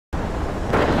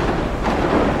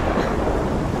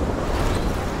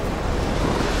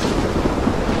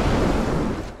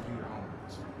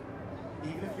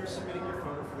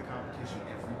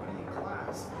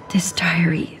This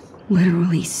diary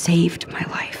literally saved my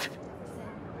life.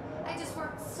 I just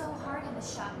worked so hard in the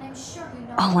shop, and I'm sure you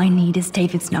know. All I need is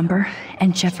David's number,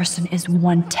 and Jefferson is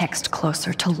one text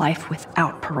closer to life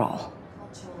without parole.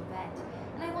 Cultural event,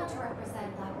 and I want to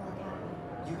represent Blackwell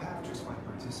Academy. You have just my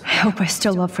participation. I hope I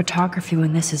still love photography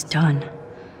when this is done.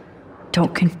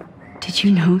 Did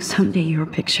you know someday your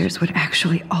pictures would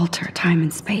actually alter time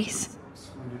and space?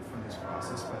 Excluded from this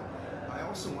process, but I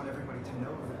also want everybody to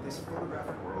know that this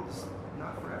photographic world is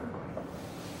not for everybody.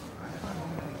 I have my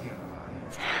own idea of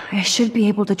how I should be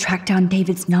able to track down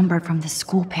David's number from the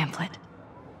school pamphlet.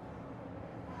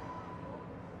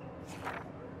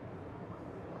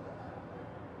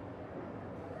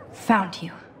 Found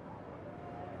you.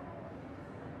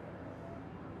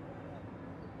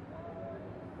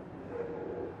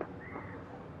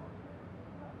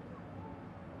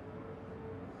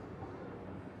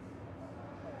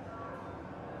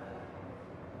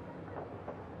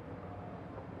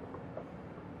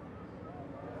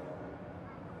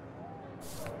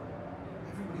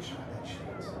 everybody should have that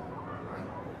chance, right?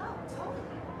 Oh,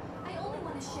 totally. I only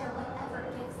want to share whatever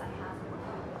gifts I have with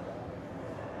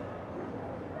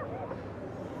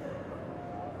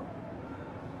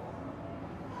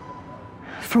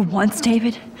you. For once,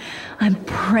 David, I'm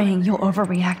praying you'll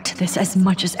overreact to this as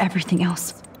much as everything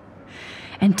else.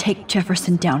 And take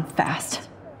Jefferson down fast.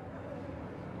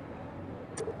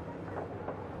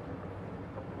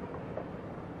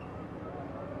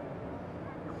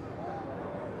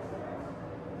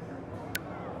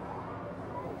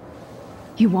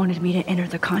 You wanted me to enter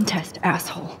the contest,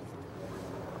 asshole.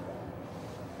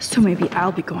 So maybe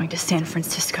I'll be going to San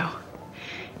Francisco.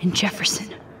 And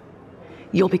Jefferson,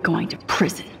 you'll be going to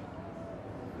prison.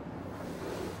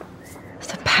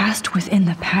 The past within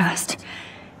the past.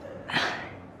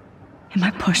 Am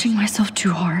I pushing myself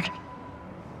too hard?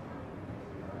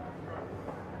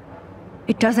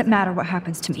 It doesn't matter what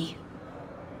happens to me.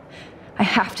 I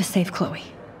have to save Chloe.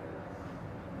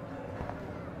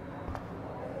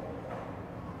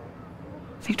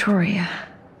 Victoria,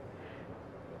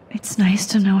 it's nice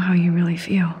to know how you really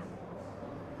feel.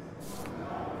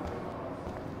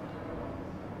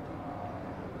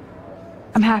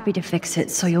 I'm happy to fix it,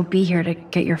 so you'll be here to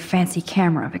get your fancy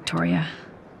camera, Victoria.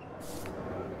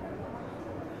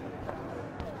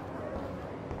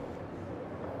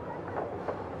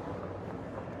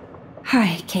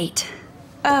 Hi, Kate.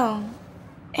 Oh,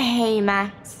 hey,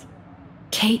 Max.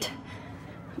 Kate,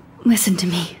 listen to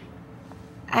me.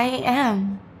 I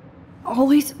am.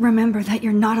 Always remember that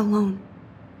you're not alone.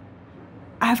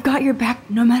 I've got your back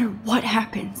no matter what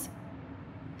happens.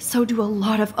 So do a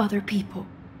lot of other people.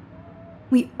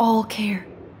 We all care.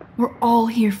 We're all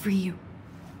here for you.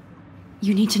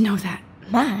 You need to know that.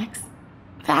 Max,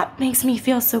 that makes me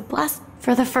feel so blessed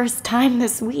for the first time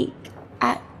this week.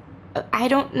 I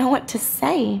don't know what to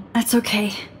say. That's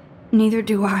okay. Neither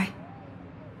do I.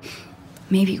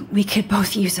 Maybe we could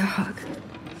both use a hug.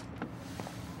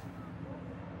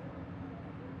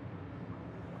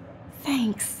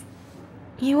 Thanks.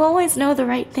 You always know the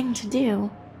right thing to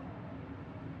do.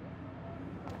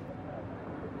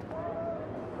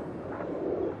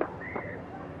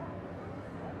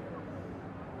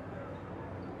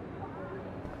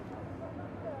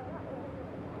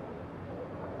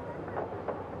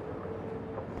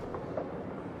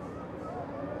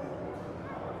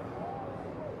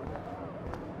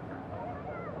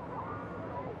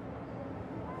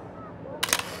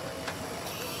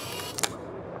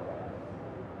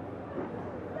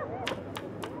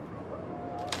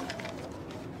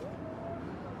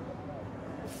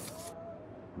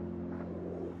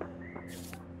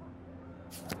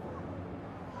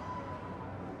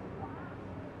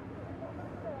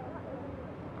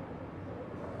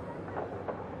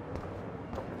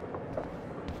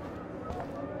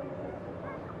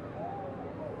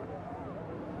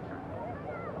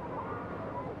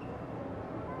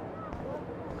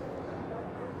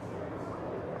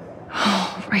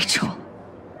 Rachel,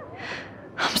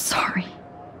 I'm sorry.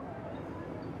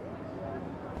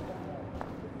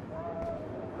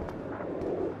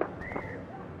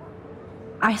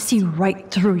 I see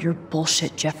right through your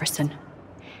bullshit, Jefferson.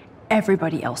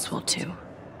 Everybody else will too.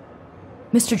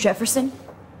 Mr. Jefferson,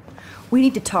 we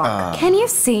need to talk. Can you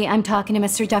see I'm talking to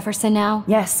Mr. Jefferson now?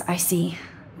 Yes, I see.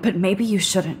 But maybe you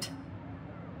shouldn't.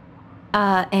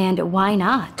 And why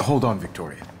not? Hold on,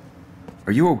 Victoria.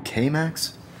 Are you okay,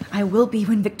 Max? I will be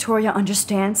when Victoria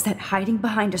understands that hiding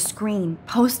behind a screen,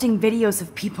 posting videos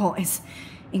of people is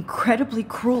incredibly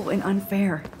cruel and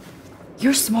unfair.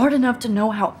 You're smart enough to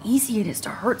know how easy it is to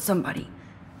hurt somebody,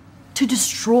 to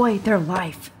destroy their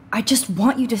life. I just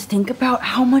want you to think about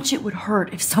how much it would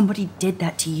hurt if somebody did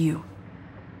that to you.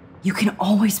 You can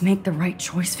always make the right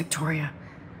choice, Victoria.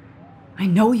 I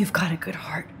know you've got a good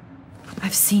heart.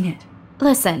 I've seen it.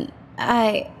 Listen,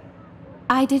 I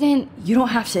didn't... You don't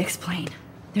have to explain.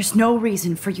 There's no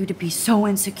reason for you to be so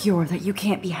insecure that you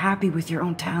can't be happy with your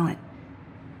own talent.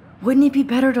 Wouldn't it be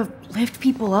better to lift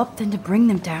people up than to bring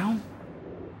them down?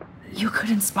 You could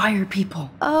inspire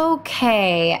people.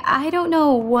 Okay, I don't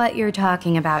know what you're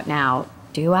talking about now.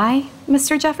 Do I,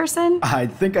 Mr. Jefferson? I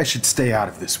think I should stay out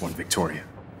of this one, Victoria.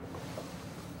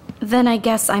 Then I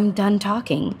guess I'm done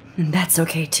talking. And that's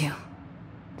okay too.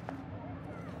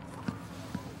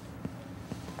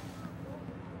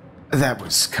 That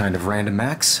was kind of random,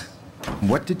 Max.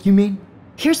 What did you mean?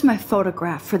 Here's my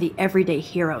photograph for the Everyday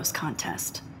Heroes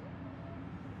contest.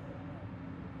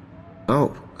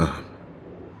 Oh,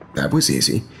 that was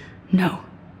easy. No.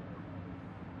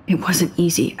 It wasn't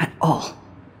easy at all.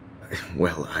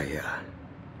 Well,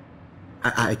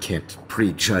 I can't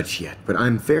prejudge yet, but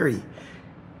I'm very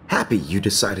happy you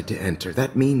decided to enter.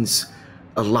 That means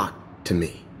a lot to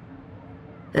me.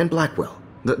 And Blackwell.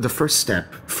 The first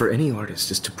step for any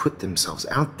artist is to put themselves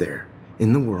out there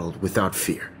in the world without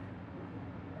fear.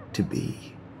 To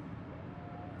be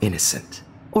innocent.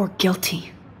 Or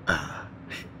guilty.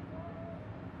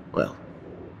 Well,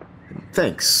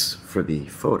 thanks for the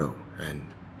photo, and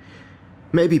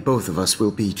maybe both of us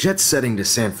will be jet-setting to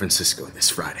San Francisco this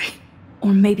Friday.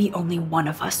 Or maybe only one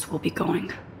of us will be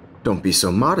going. Don't be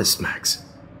so modest, Max.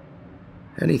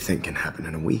 Anything can happen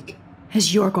in a week.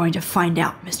 As you're going to find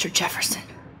out, Mr. Jefferson.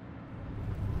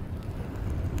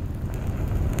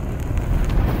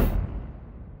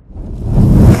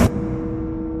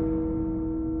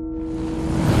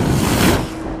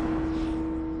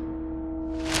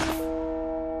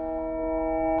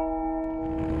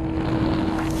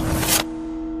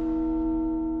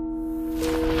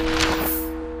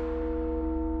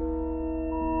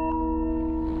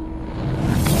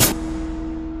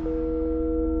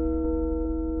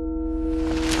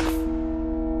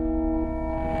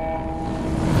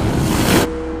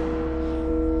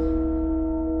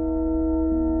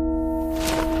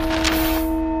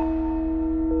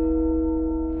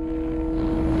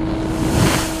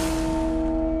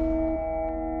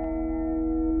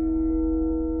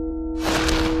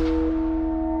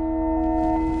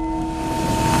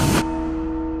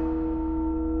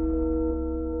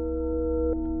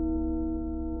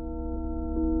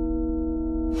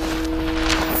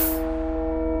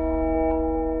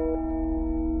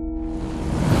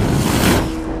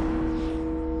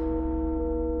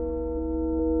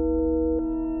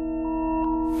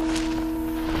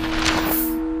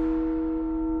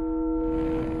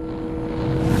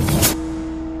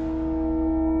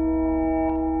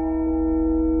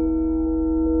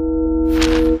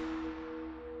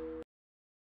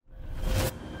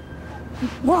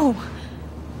 Whoa!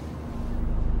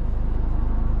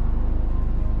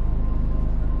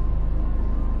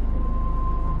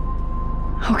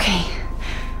 Okay.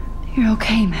 You're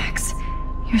okay, Max.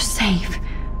 You're safe.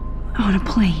 On a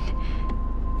plane.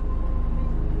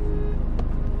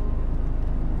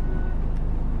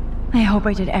 I hope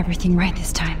I did everything right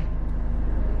this time.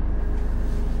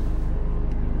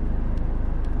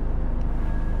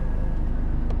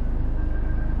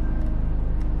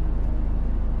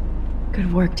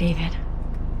 Good work, David.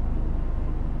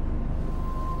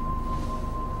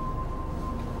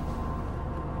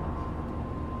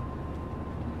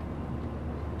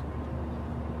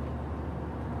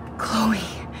 Chloe.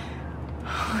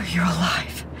 Oh, you're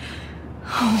alive.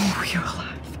 Oh, you're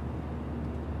alive.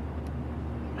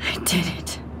 I did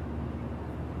it.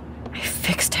 I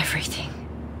fixed everything.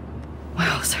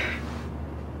 Wowzer.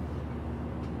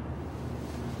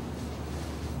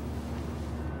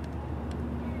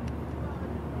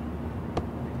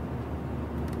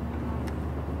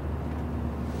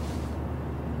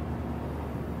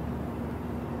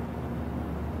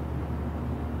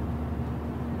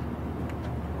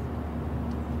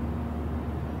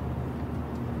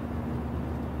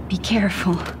 Be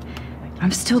careful.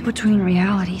 I'm still between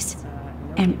realities,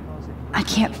 and I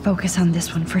can't focus on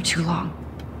this one for too long.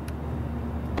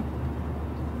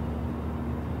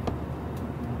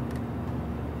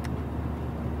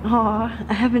 Aw,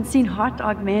 I haven't seen Hot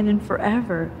Dog Man in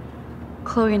forever.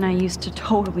 Chloe and I used to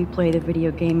totally play the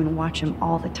video game and watch him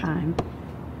all the time.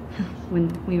 When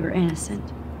we were innocent.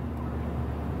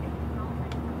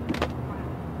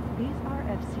 These are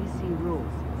FCC rules.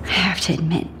 I have to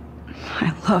admit,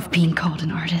 I love being called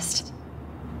an artist.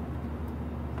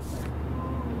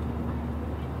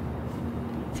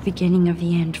 The beginning of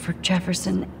the end for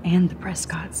Jefferson and the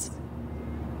Prescotts.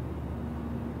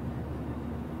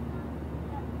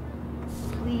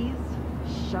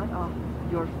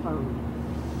 Your phone,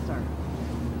 sir.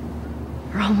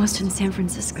 We're almost in San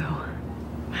Francisco.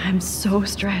 I'm so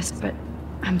stressed, but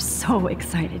I'm so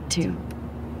excited too.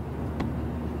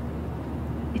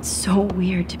 It's so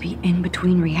weird to be in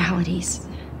between realities.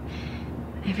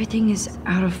 Everything is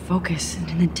out of focus and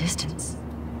in the distance.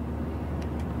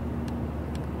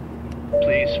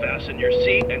 Please fasten your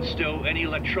seat and stow any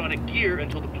electronic gear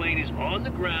until the plane is on the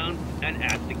ground and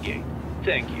at the gate.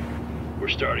 Thank you. We're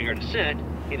starting our descent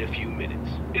in a few minutes.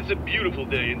 It's a beautiful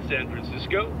day in San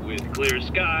Francisco with clear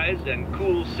skies and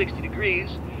cool 60 degrees.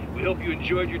 We hope you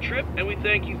enjoyed your trip, and we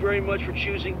thank you very much for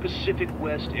choosing Pacific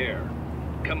West Air.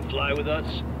 Come fly with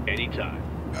us anytime.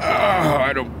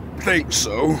 I don't think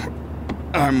so.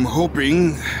 I'm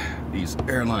hoping these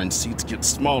airline seats get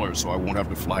smaller so I won't have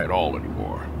to fly at all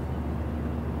anymore.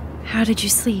 How did you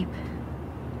sleep?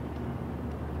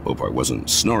 Hope I wasn't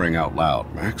snoring out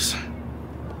loud, Max.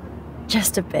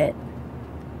 Just a bit.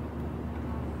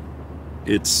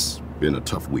 It's been a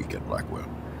tough week at Blackwell.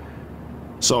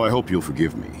 So I hope you'll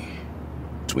forgive me.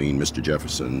 Between Mr.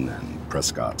 Jefferson and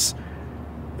Prescott's,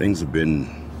 things have been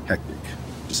hectic,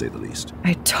 to say the least.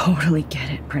 I totally get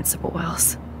it, Principal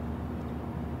Wells.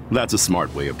 That's a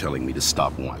smart way of telling me to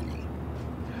stop whining.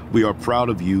 We are proud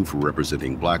of you for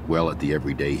representing Blackwell at the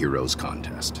Everyday Heroes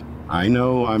contest. I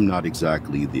know I'm not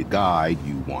exactly the guide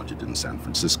you wanted in San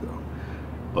Francisco,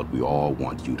 but we all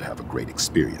want you to have a great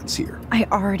experience here. I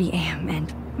already am,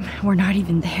 and we're not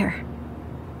even there.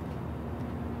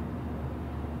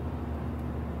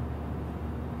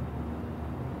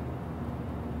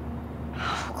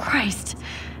 Oh, Christ.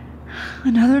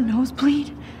 Another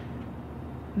nosebleed?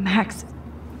 Max,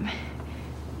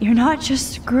 you're not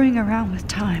just screwing around with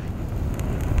time.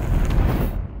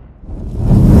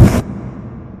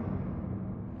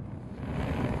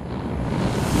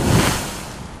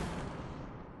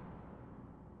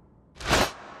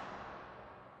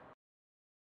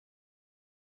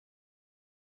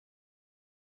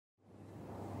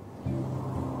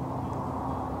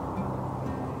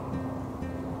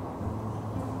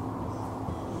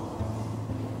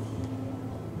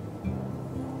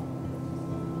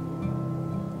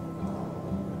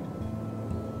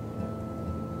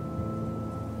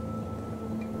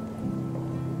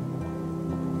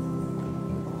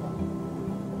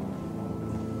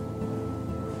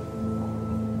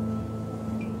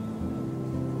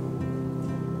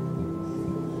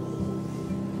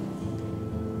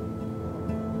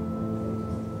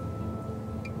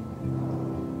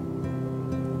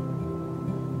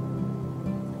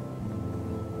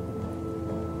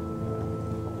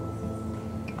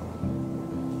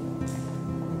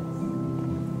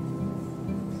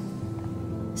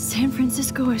 San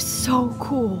Francisco is so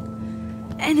cool.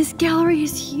 And this gallery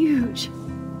is huge.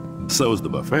 So is the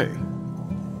buffet.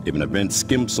 If an event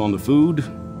skimps on the food,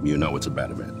 you know it's a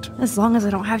bad event. As long as I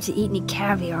don't have to eat any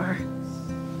caviar.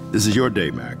 This is your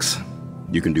day, Max.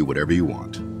 You can do whatever you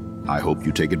want. I hope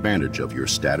you take advantage of your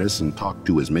status and talk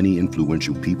to as many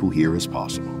influential people here as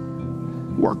possible.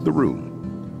 Work the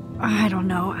room. I don't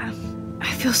know.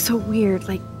 I feel so weird,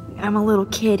 like I'm a little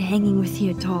kid hanging with the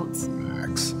adults.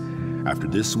 Max, after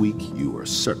this week, you are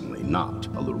certainly not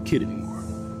a little kid anymore.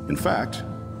 In fact,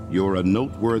 you're a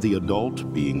noteworthy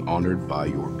adult being honored by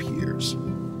your peers.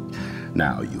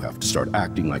 Now you have to start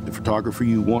acting like the photographer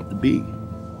you want to be.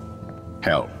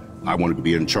 Hell, I wanted to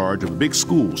be in charge of a big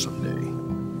school someday.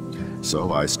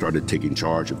 So I started taking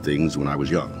charge of things when I was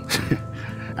young.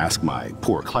 Ask my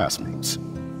poor classmates.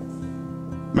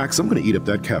 Max, I'm gonna eat up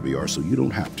that caviar so you don't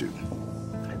have to.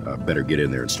 Better get in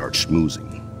there and start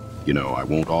schmoozing. You know, I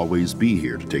won't always be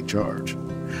here to take charge.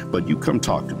 But you come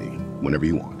talk to me whenever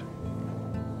you want.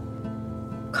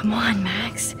 Come on,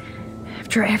 Max.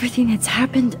 After everything that's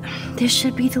happened, this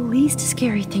should be the least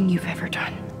scary thing you've ever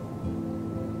done.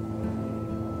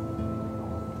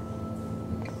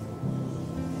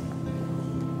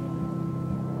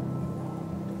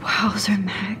 Wowzer,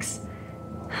 Max.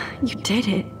 You did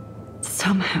it.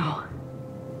 Somehow.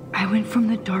 I went from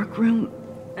the dark room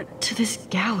to this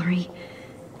gallery.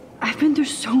 I've been through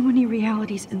so many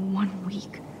realities in 1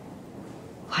 week.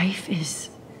 Life is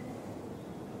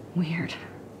weird.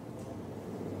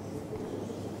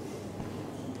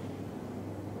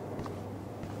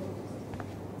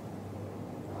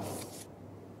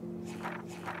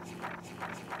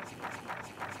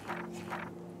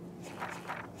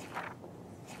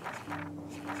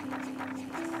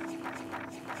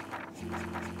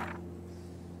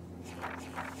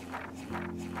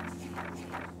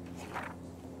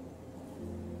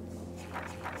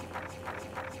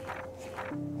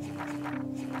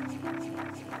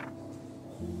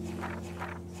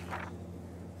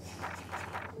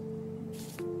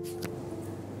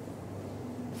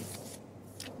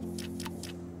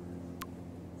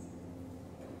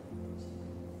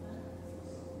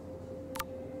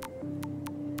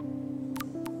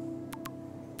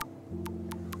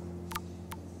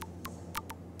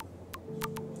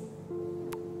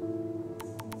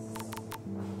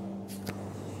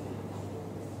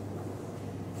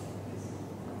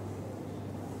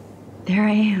 there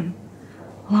I am,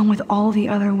 along with all the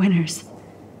other winners.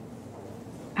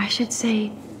 I should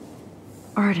say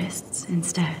artists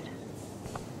instead.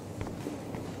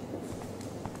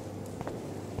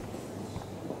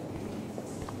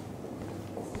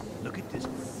 Look at this.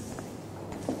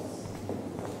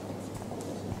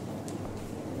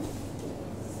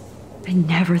 I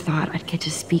never thought I'd get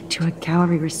to speak to a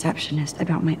gallery receptionist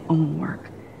about my own work.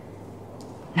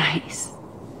 Nice.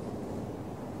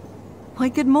 Why,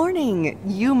 good morning.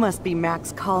 You must be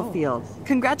Max Caulfield.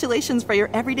 Congratulations for your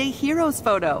Everyday Heroes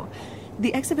photo.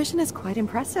 The exhibition is quite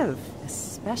impressive,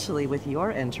 especially with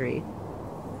your entry.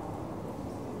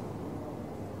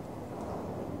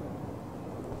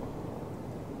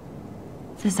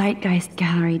 The Zeitgeist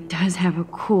Gallery does have a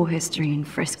cool history in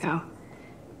Frisco.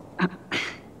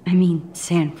 I mean,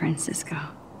 San Francisco.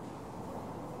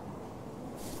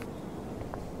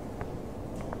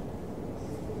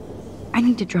 I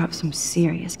need to drop some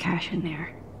serious cash in there.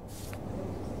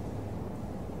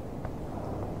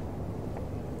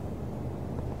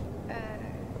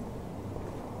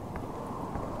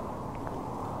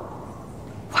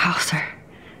 Wow, sir.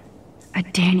 A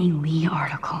Danny Lee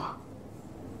article.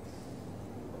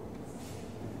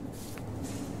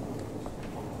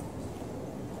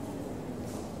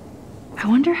 I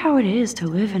wonder how it is to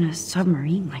live in a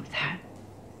submarine like that.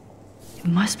 It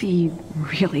must be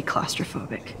really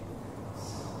claustrophobic.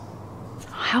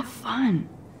 How fun.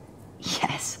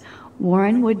 Yes,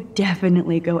 Warren would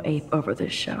definitely go ape over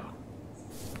this show.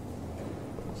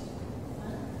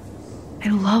 I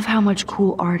love how much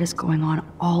cool art is going on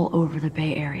all over the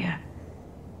Bay Area.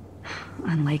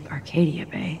 Unlike Arcadia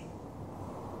Bay.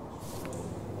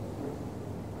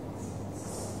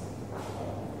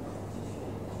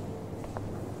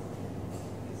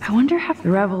 I wonder how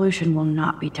the revolution will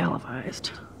not be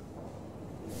televised.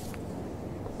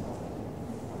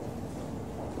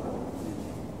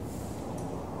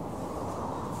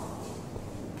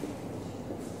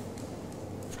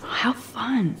 How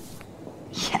fun.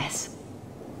 Yes.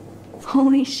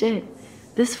 Holy shit.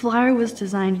 This flyer was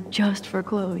designed just for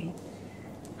Chloe.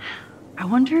 I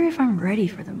wonder if I'm ready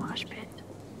for the mosh pit.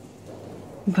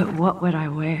 But what would I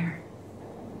wear?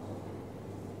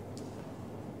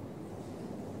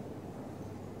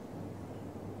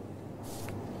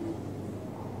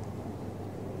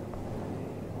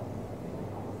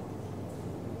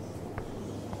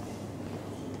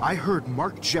 I heard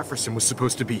Mark Jefferson was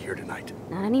supposed to be here tonight.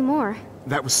 Not anymore.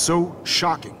 That was so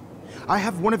shocking. I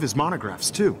have one of his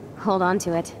monographs, too. Hold on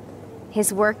to it.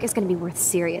 His work is going to be worth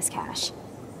serious cash.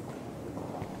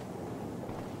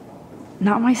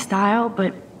 Not my style,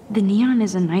 but the neon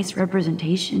is a nice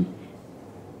representation.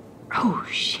 Oh,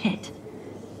 shit.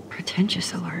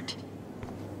 Pretentious alert.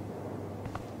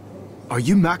 Are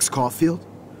you Max Caulfield?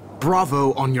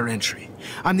 Bravo on your entry.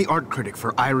 I'm the art critic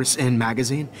for Iris N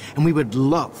magazine, and we would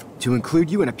love to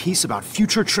include you in a piece about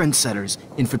future trendsetters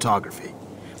in photography.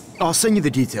 I'll send you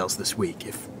the details this week,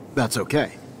 if that's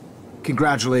okay.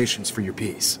 Congratulations for your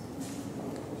piece.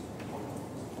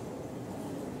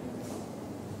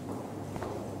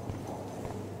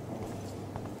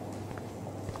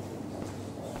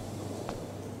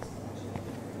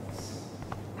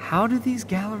 How do these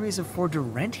galleries afford to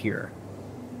rent here?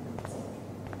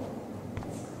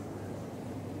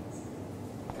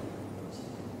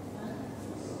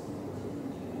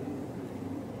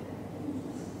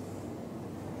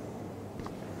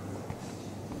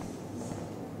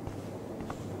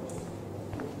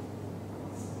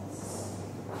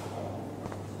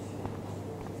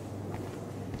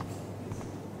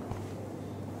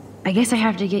 I guess I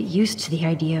have to get used to the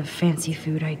idea of fancy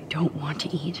food I don't want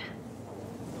to eat.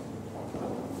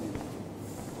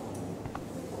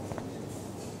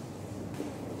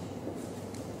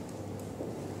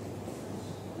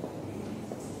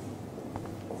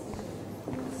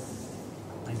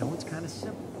 I know it's kind of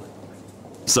simple.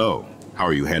 So, how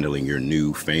are you handling your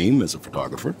new fame as a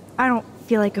photographer? I don't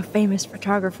feel like a famous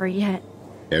photographer yet.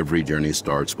 Every journey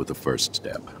starts with the first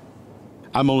step.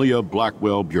 I'm only a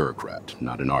Blackwell bureaucrat,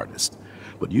 not an artist.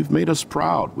 But you've made us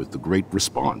proud with the great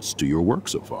response to your work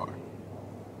so far.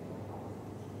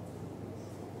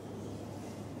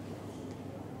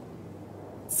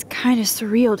 It's kind of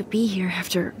surreal to be here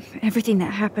after everything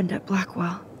that happened at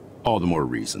Blackwell. All the more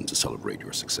reason to celebrate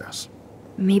your success.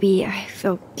 Maybe I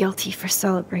feel guilty for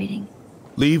celebrating.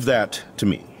 Leave that to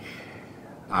me.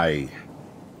 I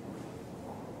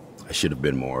should have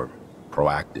been more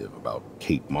proactive about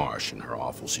Kate Marsh and her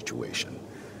awful situation.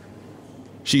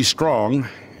 She's strong,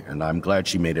 and I'm glad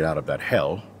she made it out of that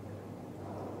hell.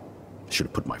 I should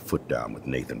have put my foot down with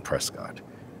Nathan Prescott.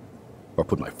 Or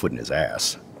put my foot in his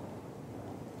ass.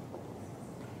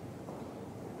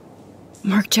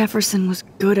 Mark Jefferson was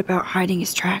good about hiding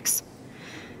his tracks.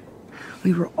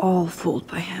 We were all fooled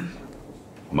by him.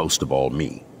 Most of all,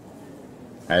 me.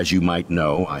 As you might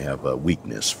know, I have a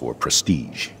weakness for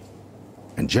prestige.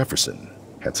 And Jefferson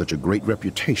had such a great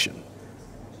reputation.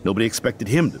 Nobody expected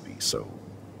him to be so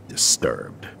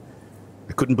disturbed.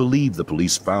 I couldn't believe the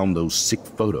police found those sick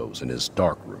photos in his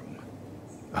dark room.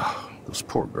 Ah, those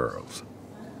poor girls.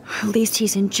 At least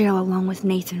he's in jail along with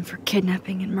Nathan for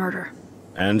kidnapping and murder.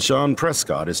 And Sean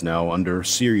Prescott is now under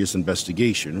serious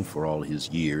investigation for all his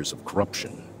years of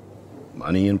corruption.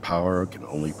 Money and power can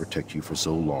only protect you for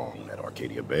so long at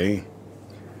Arcadia Bay.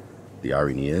 The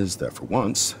irony is that for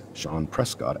once, Sean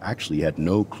Prescott actually had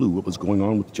no clue what was going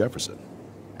on with Jefferson,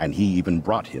 and he even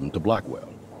brought him to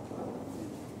Blackwell.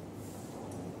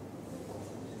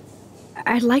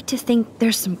 I'd like to think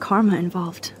there's some karma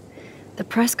involved. The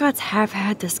Prescotts have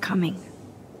had this coming.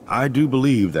 I do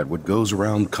believe that what goes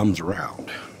around comes around.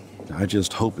 I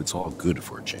just hope it's all good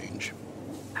for a change.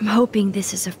 I'm hoping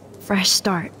this is a fresh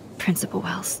start, Principal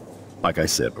Wells. Like I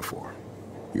said before,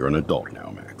 you're an adult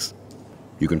now, Max.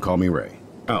 You can call me Ray.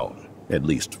 Oh, at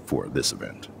least for this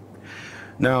event.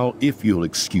 Now, if you'll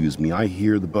excuse me, I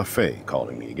hear the buffet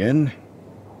calling me again.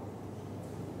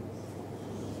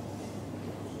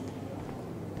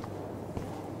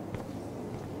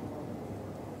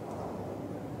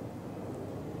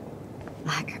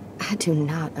 I do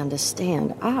not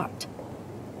understand art.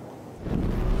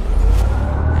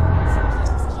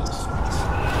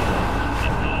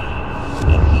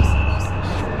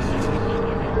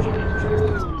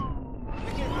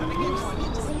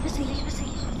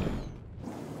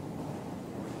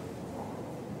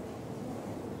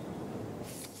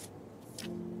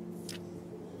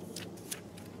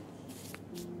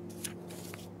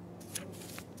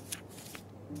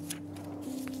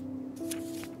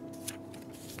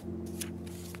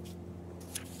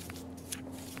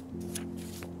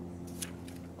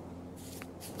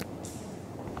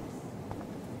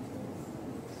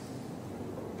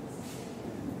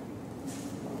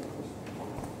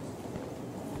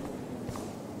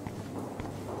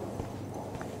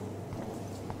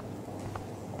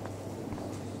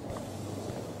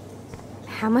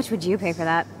 How much would you pay for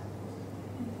that?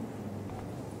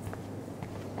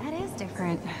 That is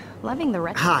different. Loving the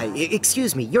retro. Hi,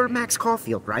 excuse me, you're Max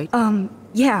Caulfield, right?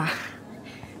 Yeah.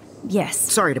 Yes.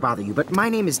 Sorry to bother you, but my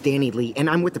name is Danny Lee, and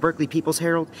I'm with the Berkeley People's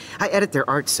Herald. I edit their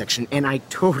arts section, and I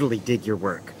totally dig your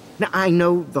work. Now, I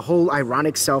know the whole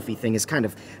ironic selfie thing is kind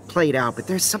of played out, but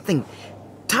there's something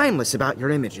timeless about your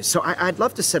images, so I'd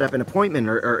love to set up an appointment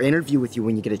or interview with you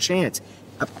when you get a chance.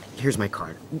 Here's my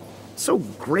card. So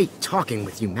great talking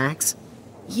with you, Max.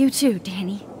 You too,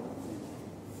 Danny.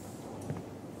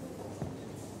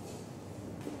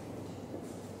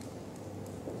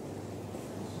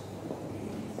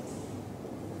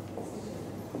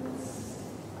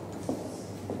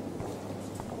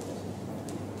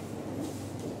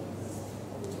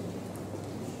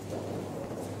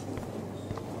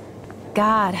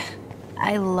 God,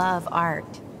 I love art.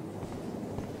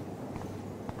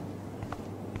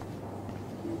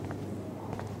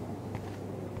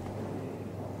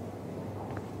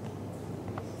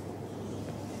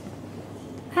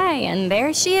 Hey, and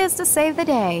there she is to save the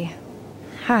day.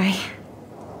 Hi.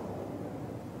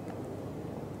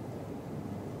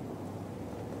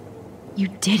 You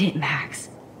did it, Max.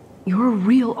 You're a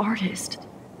real artist.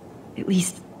 At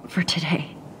least for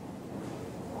today.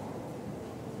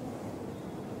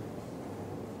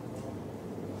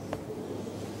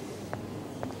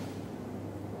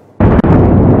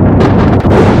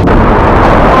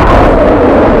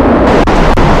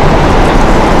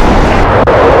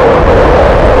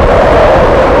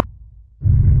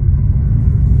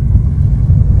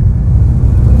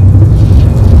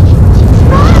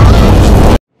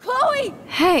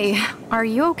 Are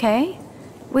you okay?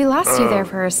 We lost you there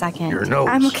for a second. Your nose.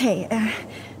 I'm okay.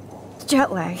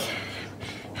 Jet lag.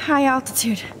 High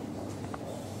altitude.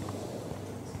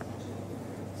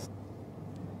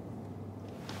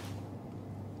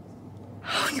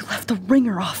 Oh, you left the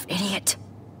ringer off, idiot.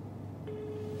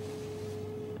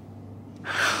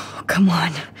 Oh, come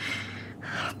on.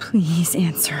 Please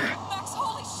answer. Max,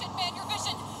 holy shit, man, your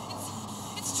vision.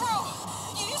 It's true.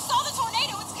 You saw the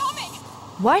tornado. It's coming.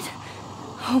 What?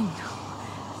 Oh no.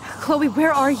 Chloe,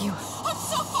 where are you? I'm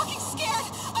so fucking scared.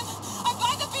 I'm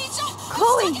by the beach.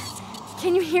 Chloe,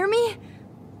 can you hear me?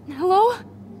 Hello?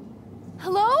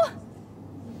 Hello?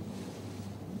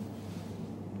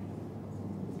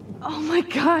 Oh my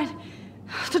god.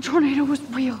 The tornado was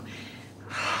real.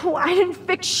 Oh, I didn't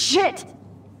fix shit.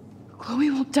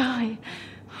 Chloe will die.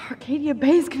 Arcadia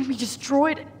Bay is gonna be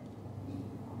destroyed.